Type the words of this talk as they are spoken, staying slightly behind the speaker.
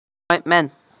Right,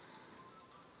 men.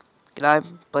 G'day,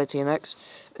 Blade TNX.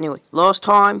 Anyway, last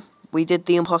time we did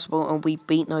the impossible and we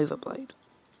beat Novablade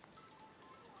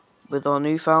with our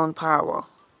newfound power.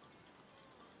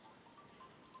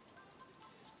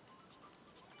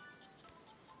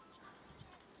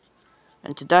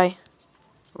 And today,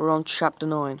 we're on chapter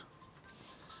 9.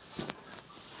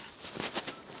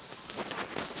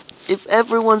 If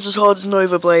everyone's as hard as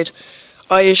Novablade,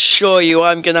 I assure you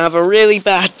I'm gonna have a really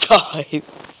bad time.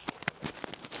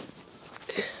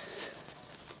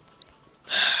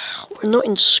 We're not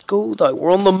in school though,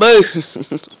 we're on the moon.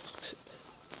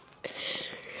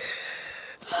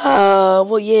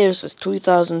 What year is this?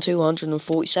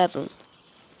 2247.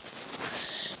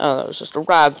 Oh, that was just a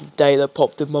random day that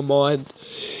popped in my mind.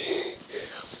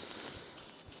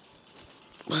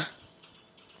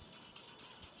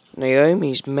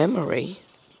 Naomi's memory?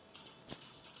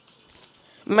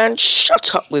 Man,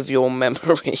 shut up with your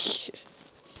memory.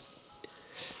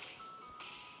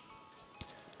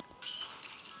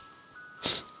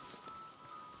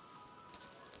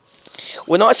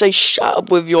 When I say shut up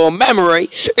with your memory,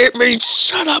 it means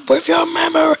shut up with your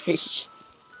memory.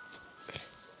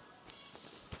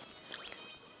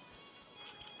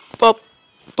 Bop,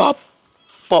 bop,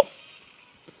 bop.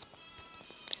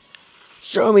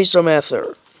 Show me some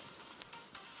effort.